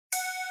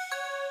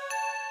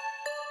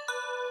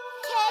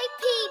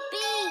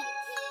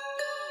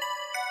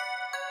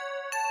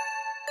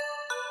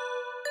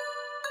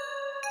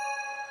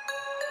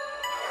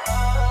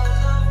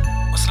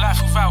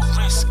life without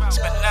risk?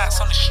 Spend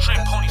nights on the strip,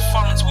 only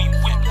foreigns we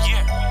whip,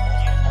 yeah.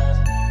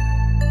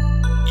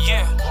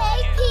 Yeah.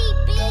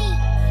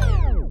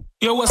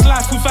 Yo, what's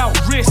life without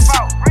risk?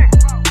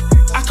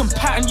 I can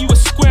pattern you a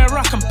square,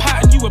 I can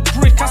pattern you a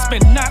brick. I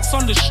spend nights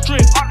on the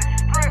strip.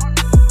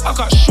 I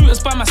got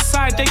shooters by my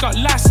side, they got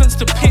license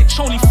to pitch,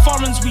 only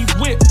foreigns we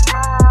whip.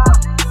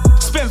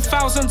 Spend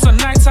thousands on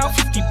nights out,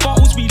 50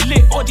 bottles we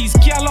lit. All these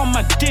gal on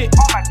my dick.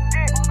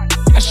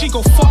 And she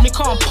go fuck me,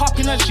 can't pop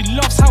in, and she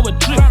loves how I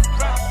drip.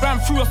 Ran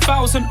through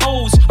 1,000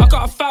 O's, I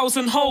got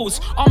 1,000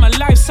 hoes. On my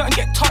life, something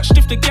get touched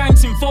if the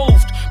gang's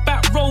involved.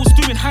 Back rows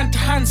doing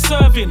hand-to-hand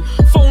serving.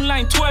 Phone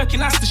line twerking,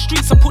 that's the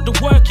streets I put the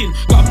work in.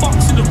 Got a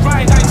box in the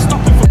ride, I ain't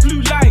stopping for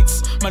blue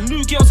lights. My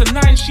new girl's a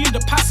 9, she in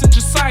the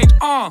passenger side,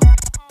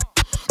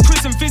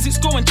 Prison visits,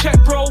 go and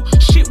check, bro.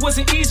 Shit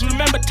wasn't easy,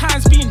 remember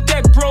times being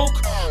dead broke.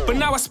 But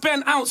now I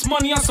spend ounce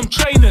money on some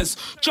trainers.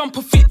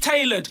 Jumper fit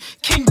tailored,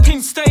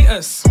 kingpin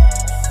status.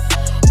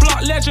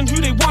 Block legend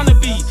who they wanna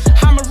be.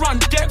 Hammer on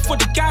deck for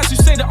the guys who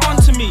say they're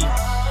onto me.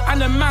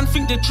 And the man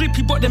think they're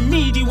drippy but they're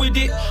meaty with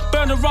it.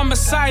 Burner on my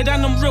side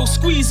and I'm real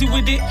squeezy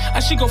with it.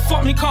 And she go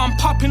fuck me car I'm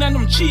popping and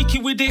I'm cheeky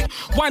with it.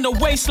 Wind the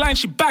waistline,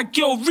 she bag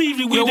girl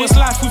Riri with it. Yo, what's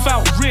life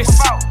without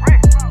risk?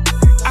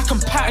 I can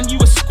pattern you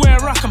a square,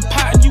 I can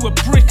pattern you a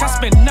brick. I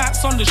spend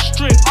nights on the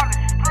strip.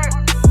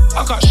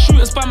 I got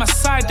shooters by my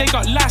side, they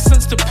got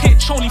license to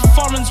pitch, only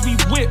foreigns we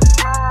whip.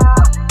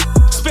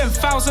 Spend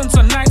thousands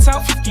on nights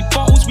out, 50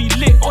 bottles we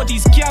lit. All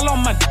these gal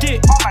on my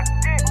dick.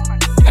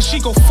 And she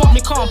go fuck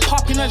me, can't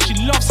pop in, and she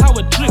loves how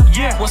I drip,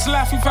 yeah. What's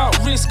life without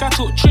risk? I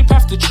took trip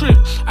after trip.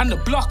 And the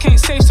block ain't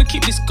safe, so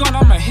keep this gun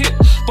on my hip.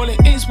 But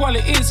it is what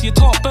it is, you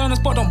talk burners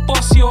but don't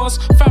bust yours.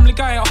 Family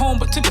guy at home,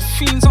 but to the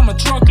fiends, I'm a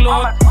drug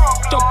lord.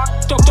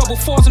 Dog double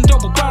fours and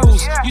double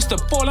barrels. Used to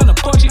ball on a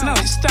budget, now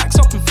it stacks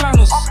up in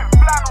flannels.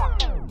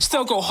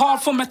 Still go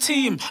hard for my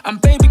team.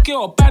 And baby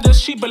girl bad as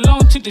she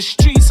belong to the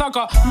streets. I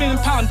got £1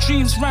 million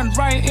dreams, ran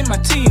riot in my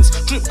teens.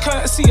 Drip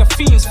courtesy of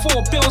fiends,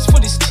 4 bills for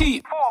this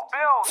tea.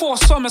 4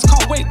 summers,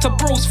 can't wait till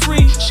bro's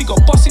free. She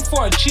got boss it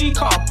for a G,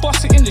 can't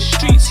boss it in the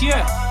streets,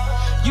 yeah.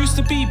 Used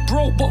to be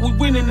broke, but we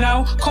winning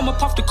now. Come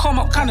up off the come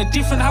up, kinda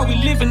different how we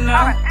living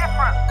now.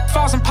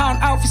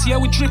 £1,000 outfits, yeah,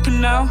 we dripping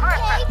now.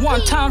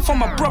 One time for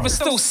my brother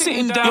still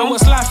sitting down. Yo,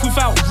 what's life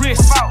without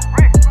risk?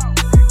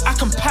 I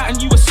can pattern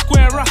you a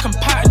square, I can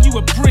pattern you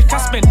a brick. I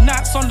spend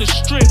nights on the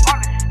strip.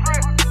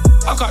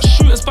 I got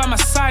shooters by my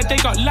side, they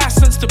got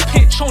license to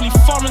pitch, only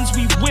foreigns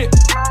we whip.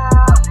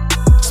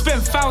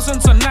 Spend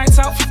thousands on nights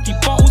out, 50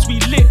 bottles we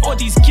lit. All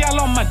these gal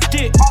on my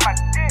dick.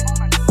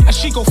 And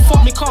she go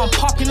fuck me, can't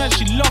pop in, and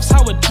she loves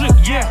how I drip,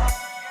 yeah.